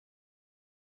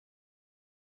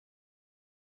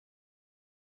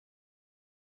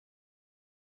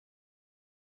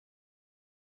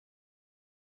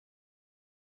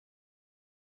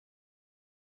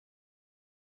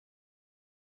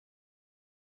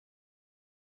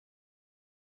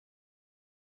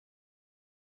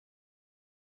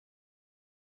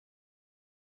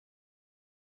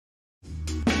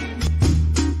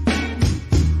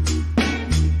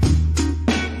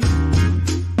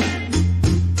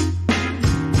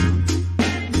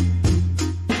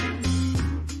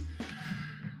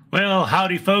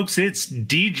Howdy, folks. It's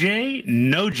DJ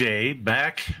No J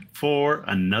back for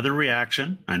another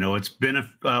reaction. I know it's been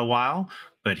a while,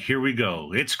 but here we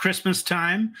go. It's Christmas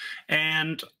time,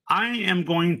 and I am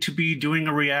going to be doing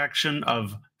a reaction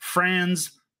of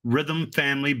Franz Rhythm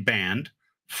Family Band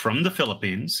from the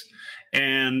Philippines.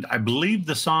 And I believe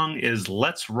the song is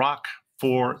Let's Rock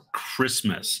for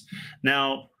Christmas.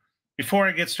 Now, before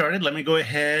I get started, let me go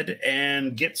ahead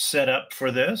and get set up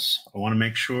for this. I want to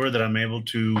make sure that I'm able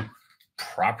to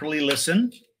properly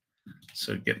listen.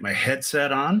 So get my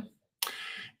headset on.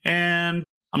 And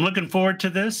I'm looking forward to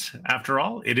this. After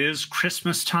all, it is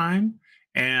Christmas time.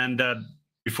 And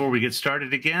before we get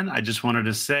started again, I just wanted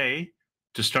to say,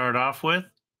 to start off with,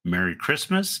 Merry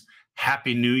Christmas,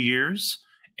 Happy New Year's,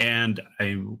 and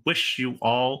I wish you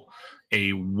all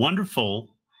a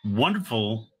wonderful,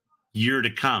 wonderful year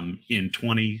to come in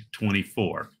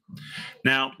 2024.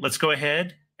 Now, let's go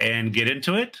ahead and get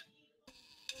into it.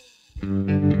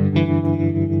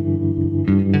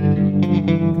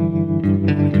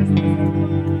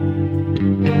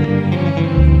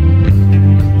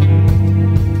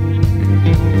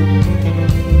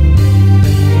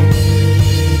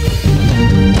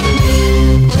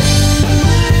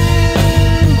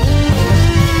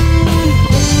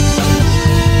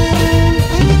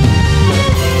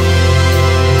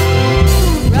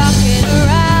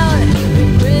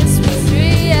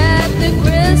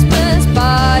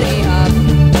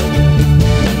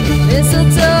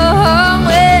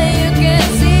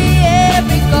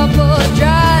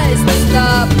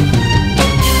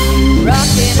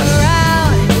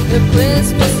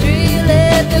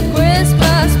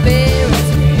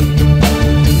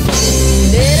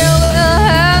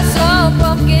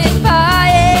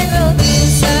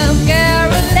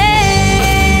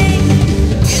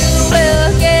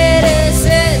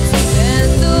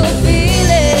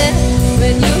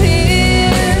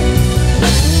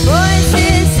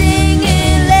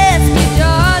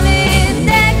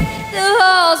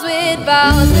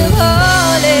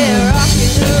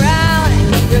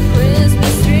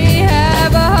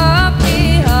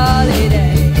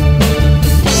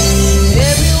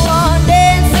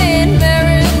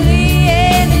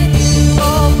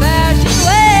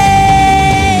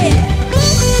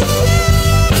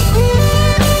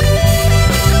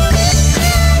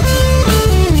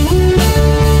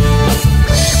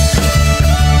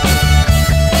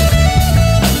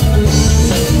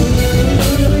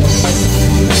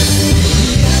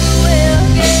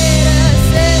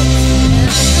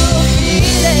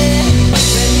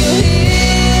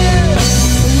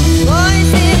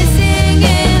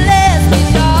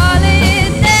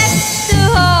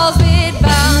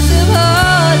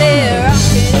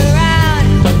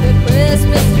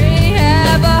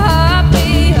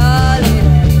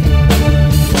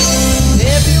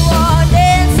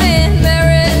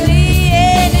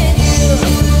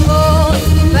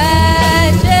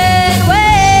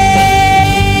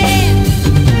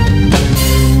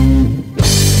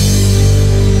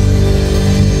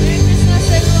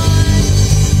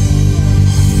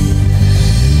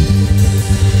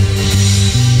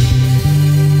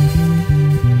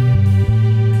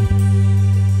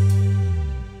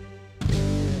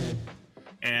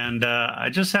 And I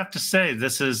just have to say,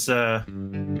 this is, I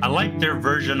like their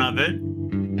version of it.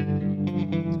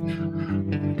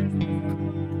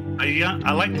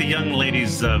 I like the young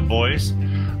lady's voice.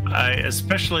 I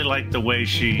especially like the way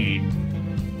she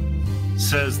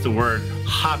says the word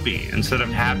hoppy instead of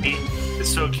happy.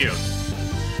 It's so cute.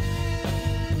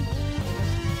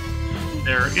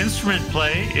 Their instrument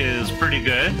play is pretty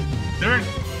good.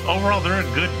 Overall, they're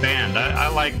a good band. I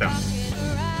like them.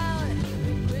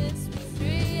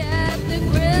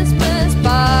 Christmas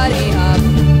party hop.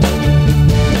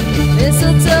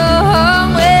 Mistletoe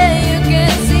hung where you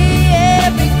can see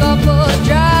every couple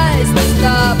tries to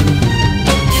stop.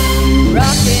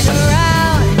 Rocking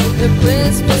around the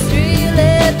Christmas tree,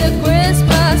 let the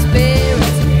Christmas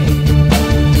spirits ring.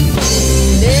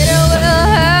 Later we'll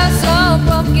have some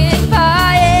pumpkin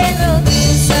pie and we'll do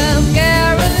some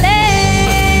caroling.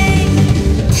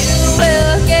 You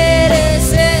will get a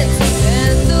sense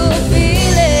and to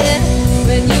feel it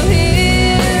when you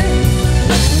hear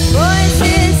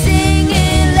voices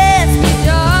singing, let's be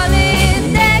jolly,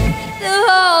 deck the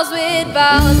halls with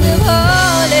boughs of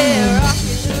holly,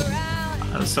 rocking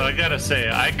around. So I gotta say,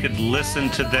 I could listen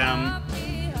to them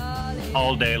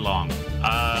all day long.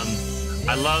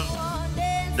 I love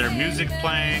their music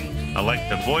playing. I like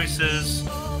the voices.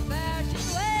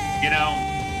 You know,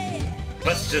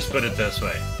 let's just put it this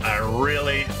way. I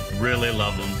really, really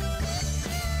love them.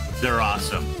 They're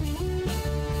awesome.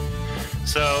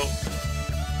 So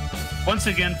Once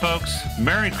again, folks,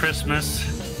 Merry Christmas,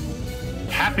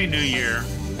 Happy New Year.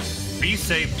 Be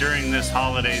safe during this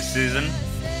holiday season,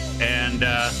 and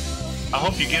I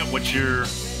hope you get what you're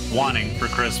wanting for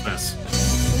Christmas.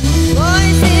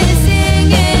 Voices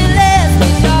singing, let's be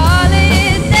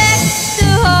jolly. Deck the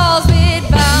halls with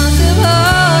bounds of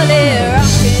holly.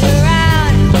 Rocking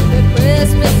around the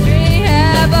Christmas tree,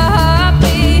 have a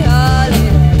happy holiday.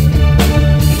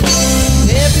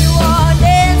 Everyone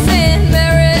dancing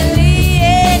merrily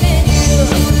in a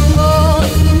new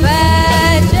old-fashioned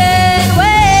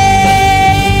way.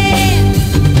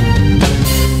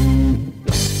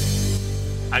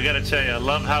 I gotta tell you, I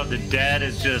love how the dad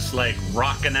is just like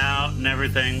rocking out and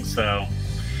everything. So,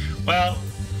 well,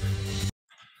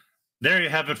 there you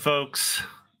have it, folks.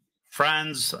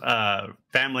 Franz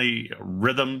family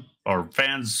rhythm, or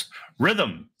Franz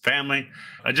rhythm family.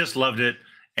 I just loved it,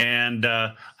 and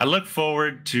I look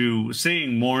forward to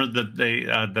seeing more that they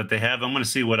have. I'm going to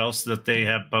see what else that they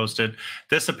have posted.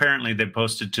 This apparently they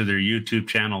posted to their YouTube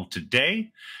channel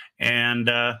today, and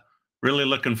really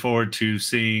looking forward to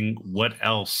seeing what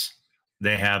else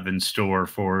they have in store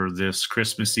for this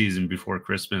Christmas season before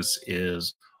Christmas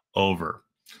is over.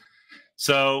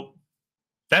 So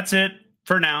that's it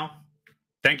for now.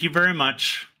 Thank you very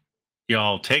much.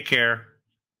 Y'all take care.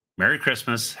 Merry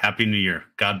Christmas. Happy New Year.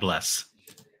 God bless.